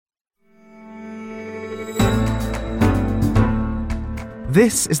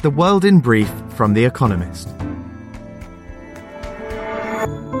This is The World in Brief from The Economist.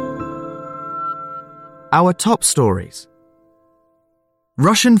 Our top stories.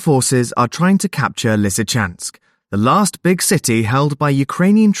 Russian forces are trying to capture Lysychansk, the last big city held by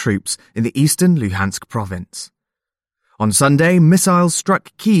Ukrainian troops in the eastern Luhansk province. On Sunday, missiles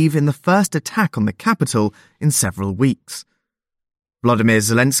struck Kyiv in the first attack on the capital in several weeks. Volodymyr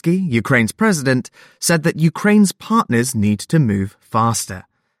Zelensky, Ukraine's president, said that Ukraine's partners need to move faster.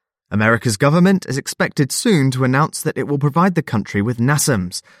 America's government is expected soon to announce that it will provide the country with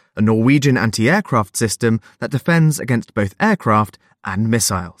NASAMS, a Norwegian anti-aircraft system that defends against both aircraft and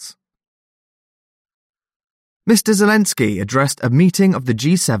missiles. Mr. Zelensky addressed a meeting of the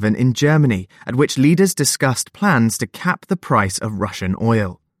G7 in Germany at which leaders discussed plans to cap the price of Russian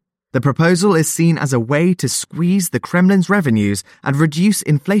oil. The proposal is seen as a way to squeeze the Kremlin's revenues and reduce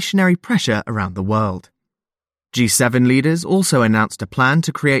inflationary pressure around the world. G7 leaders also announced a plan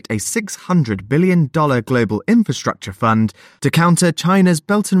to create a $600 billion global infrastructure fund to counter China's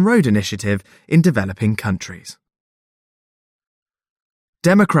Belt and Road Initiative in developing countries.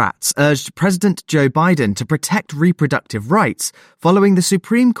 Democrats urged President Joe Biden to protect reproductive rights following the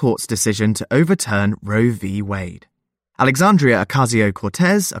Supreme Court's decision to overturn Roe v. Wade. Alexandria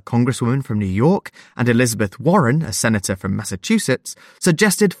Ocasio-Cortez, a congresswoman from New York, and Elizabeth Warren, a senator from Massachusetts,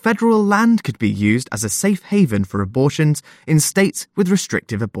 suggested federal land could be used as a safe haven for abortions in states with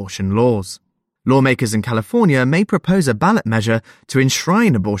restrictive abortion laws. Lawmakers in California may propose a ballot measure to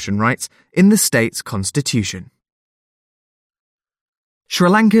enshrine abortion rights in the state's constitution. Sri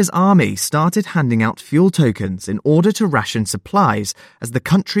Lanka's army started handing out fuel tokens in order to ration supplies as the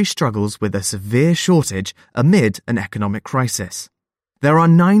country struggles with a severe shortage amid an economic crisis. There are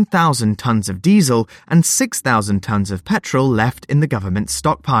 9,000 tons of diesel and 6,000 tons of petrol left in the government's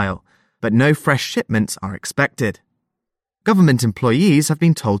stockpile, but no fresh shipments are expected. Government employees have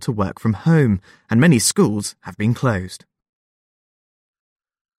been told to work from home, and many schools have been closed.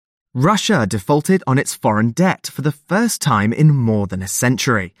 Russia defaulted on its foreign debt for the first time in more than a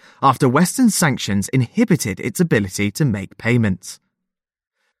century, after Western sanctions inhibited its ability to make payments.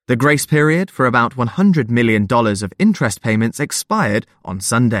 The grace period for about $100 million of interest payments expired on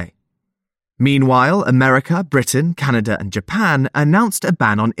Sunday. Meanwhile, America, Britain, Canada and Japan announced a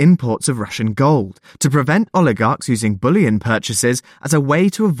ban on imports of Russian gold to prevent oligarchs using bullion purchases as a way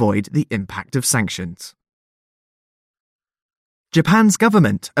to avoid the impact of sanctions. Japan's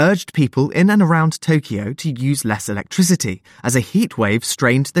government urged people in and around Tokyo to use less electricity as a heat wave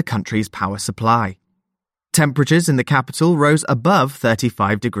strained the country's power supply. Temperatures in the capital rose above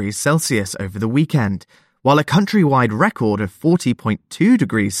 35 degrees Celsius over the weekend, while a countrywide record of 40.2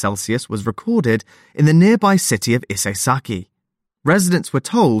 degrees Celsius was recorded in the nearby city of Isesaki. Residents were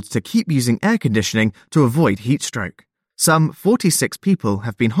told to keep using air conditioning to avoid heat stroke. Some 46 people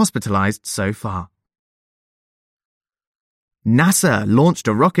have been hospitalized so far. NASA launched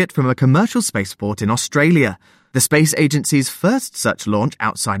a rocket from a commercial spaceport in Australia, the space agency's first such launch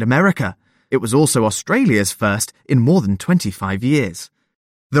outside America. It was also Australia's first in more than 25 years.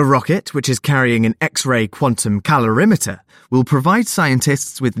 The rocket, which is carrying an X-ray quantum calorimeter, will provide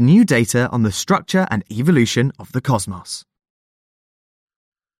scientists with new data on the structure and evolution of the cosmos.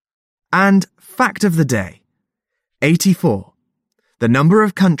 And fact of the day: 84. The number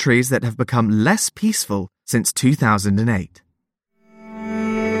of countries that have become less peaceful since 2008.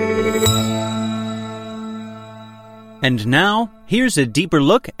 And now, here's a deeper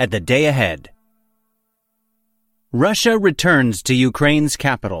look at the day ahead. Russia returns to Ukraine's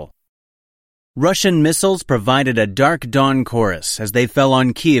capital. Russian missiles provided a dark dawn chorus as they fell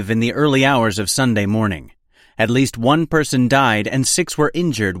on Kyiv in the early hours of Sunday morning. At least one person died and 6 were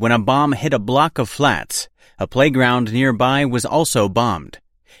injured when a bomb hit a block of flats. A playground nearby was also bombed.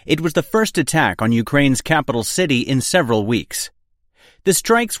 It was the first attack on Ukraine's capital city in several weeks. The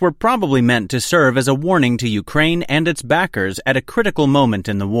strikes were probably meant to serve as a warning to Ukraine and its backers at a critical moment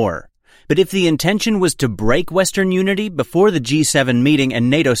in the war. But if the intention was to break Western unity before the G7 meeting and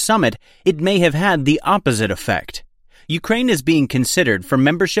NATO summit, it may have had the opposite effect. Ukraine is being considered for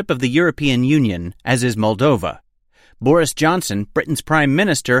membership of the European Union, as is Moldova. Boris Johnson, Britain's Prime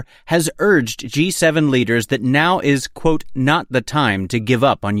Minister, has urged G7 leaders that now is, quote, not the time to give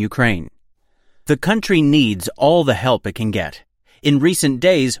up on Ukraine. The country needs all the help it can get. In recent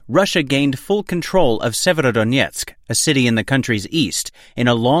days, Russia gained full control of Severodonetsk, a city in the country's east, in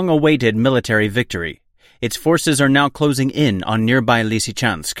a long-awaited military victory. Its forces are now closing in on nearby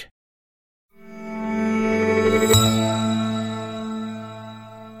Lysychansk.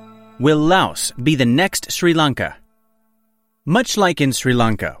 Will Laos be the next Sri Lanka? Much like in Sri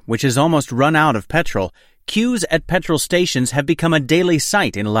Lanka, which has almost run out of petrol, Queues at petrol stations have become a daily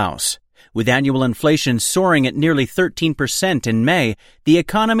sight in Laos. With annual inflation soaring at nearly 13% in May, the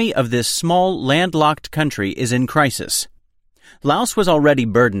economy of this small, landlocked country is in crisis. Laos was already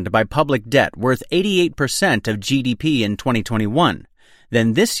burdened by public debt worth 88% of GDP in 2021.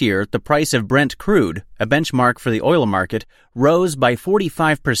 Then this year, the price of Brent crude, a benchmark for the oil market, rose by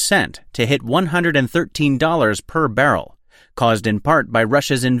 45% to hit $113 per barrel, caused in part by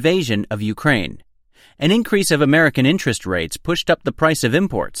Russia's invasion of Ukraine. An increase of American interest rates pushed up the price of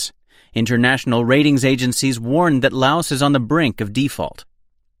imports. International ratings agencies warned that Laos is on the brink of default.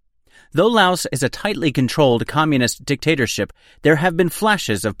 Though Laos is a tightly controlled communist dictatorship, there have been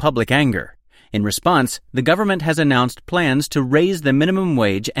flashes of public anger. In response, the government has announced plans to raise the minimum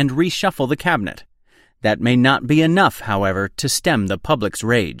wage and reshuffle the cabinet. That may not be enough, however, to stem the public's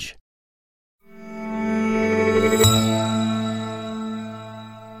rage.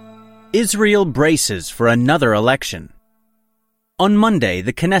 Israel braces for another election. On Monday,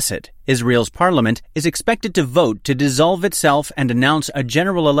 the Knesset, Israel's parliament, is expected to vote to dissolve itself and announce a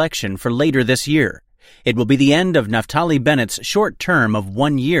general election for later this year. It will be the end of Naftali Bennett's short term of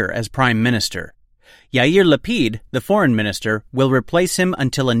 1 year as prime minister. Yair Lapid, the foreign minister, will replace him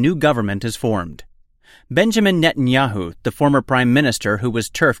until a new government is formed. Benjamin Netanyahu, the former prime minister who was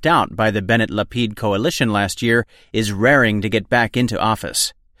turfed out by the Bennett-Lapid coalition last year, is raring to get back into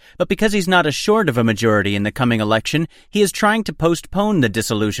office. But because he's not assured of a majority in the coming election, he is trying to postpone the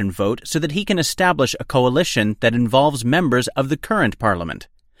dissolution vote so that he can establish a coalition that involves members of the current parliament.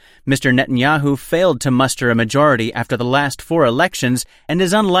 Mr. Netanyahu failed to muster a majority after the last 4 elections and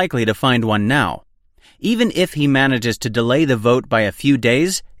is unlikely to find one now. Even if he manages to delay the vote by a few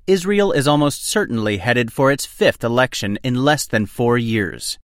days, Israel is almost certainly headed for its 5th election in less than 4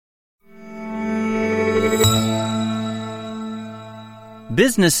 years.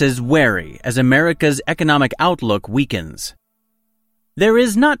 Businesses wary as America's economic outlook weakens. There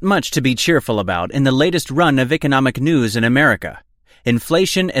is not much to be cheerful about in the latest run of economic news in America.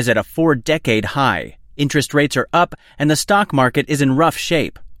 Inflation is at a 4-decade high, interest rates are up, and the stock market is in rough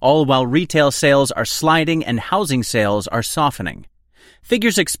shape, all while retail sales are sliding and housing sales are softening.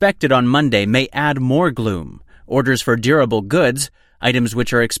 Figures expected on Monday may add more gloom. Orders for durable goods, items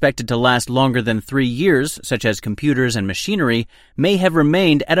which are expected to last longer than 3 years, such as computers and machinery, may have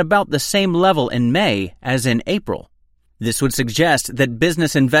remained at about the same level in May as in April. This would suggest that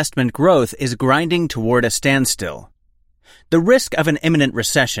business investment growth is grinding toward a standstill. The risk of an imminent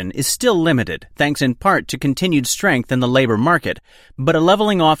recession is still limited, thanks in part to continued strength in the labor market, but a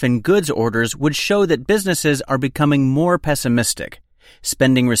leveling off in goods orders would show that businesses are becoming more pessimistic.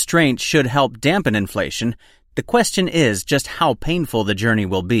 Spending restraint should help dampen inflation. The question is just how painful the journey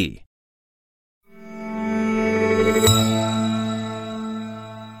will be.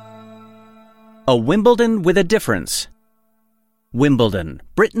 A Wimbledon with a difference. Wimbledon,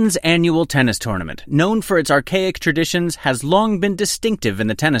 Britain's annual tennis tournament, known for its archaic traditions, has long been distinctive in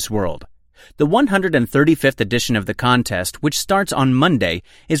the tennis world. The 135th edition of the contest, which starts on Monday,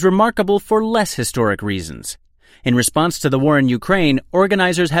 is remarkable for less historic reasons. In response to the war in Ukraine,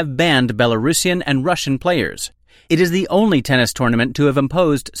 organizers have banned Belarusian and Russian players. It is the only tennis tournament to have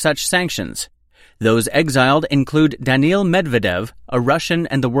imposed such sanctions. Those exiled include Daniil Medvedev, a Russian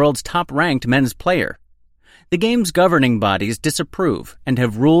and the world's top-ranked men's player. The game's governing bodies disapprove and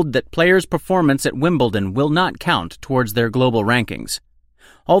have ruled that players' performance at Wimbledon will not count towards their global rankings.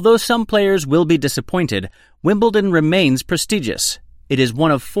 Although some players will be disappointed, Wimbledon remains prestigious. It is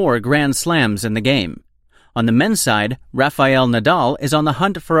one of 4 Grand Slams in the game. On the men's side, Rafael Nadal is on the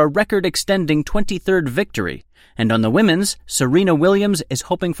hunt for a record-extending 23rd victory, and on the women's, Serena Williams is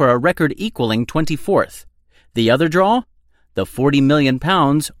hoping for a record-equaling 24th. The other draw? The £40 million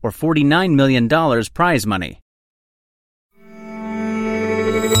or $49 million prize money.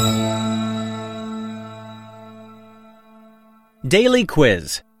 Daily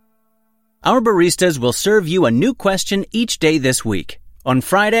Quiz. Our baristas will serve you a new question each day this week. On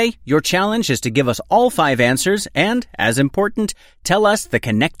Friday, your challenge is to give us all 5 answers and, as important, tell us the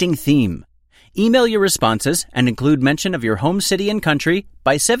connecting theme. Email your responses and include mention of your home city and country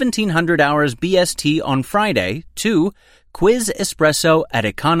by 1700 hours BST on Friday to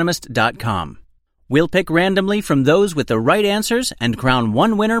quizespresso@economist.com. We'll pick randomly from those with the right answers and crown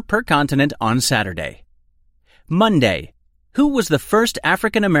one winner per continent on Saturday. Monday. Who was the first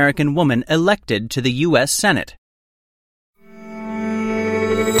African American woman elected to the U.S. Senate?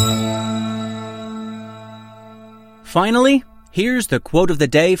 Finally, here's the quote of the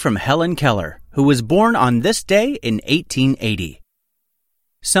day from Helen Keller, who was born on this day in 1880.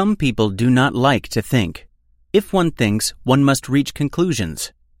 Some people do not like to think. If one thinks, one must reach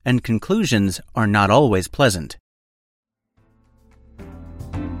conclusions. and conclusions are not always pleasant.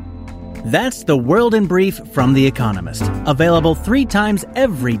 That's The World in Brief from The Economist, available 3 times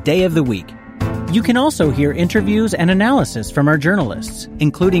every day of the week. You can also hear interviews and analysis from our journalists,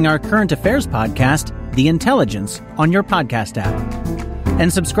 including our current affairs podcast, The Intelligence, on your podcast app.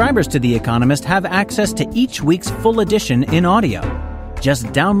 And subscribers to The Economist have access to each week's full edition in audio. Just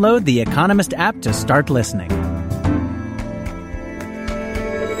download The Economist app to start listening.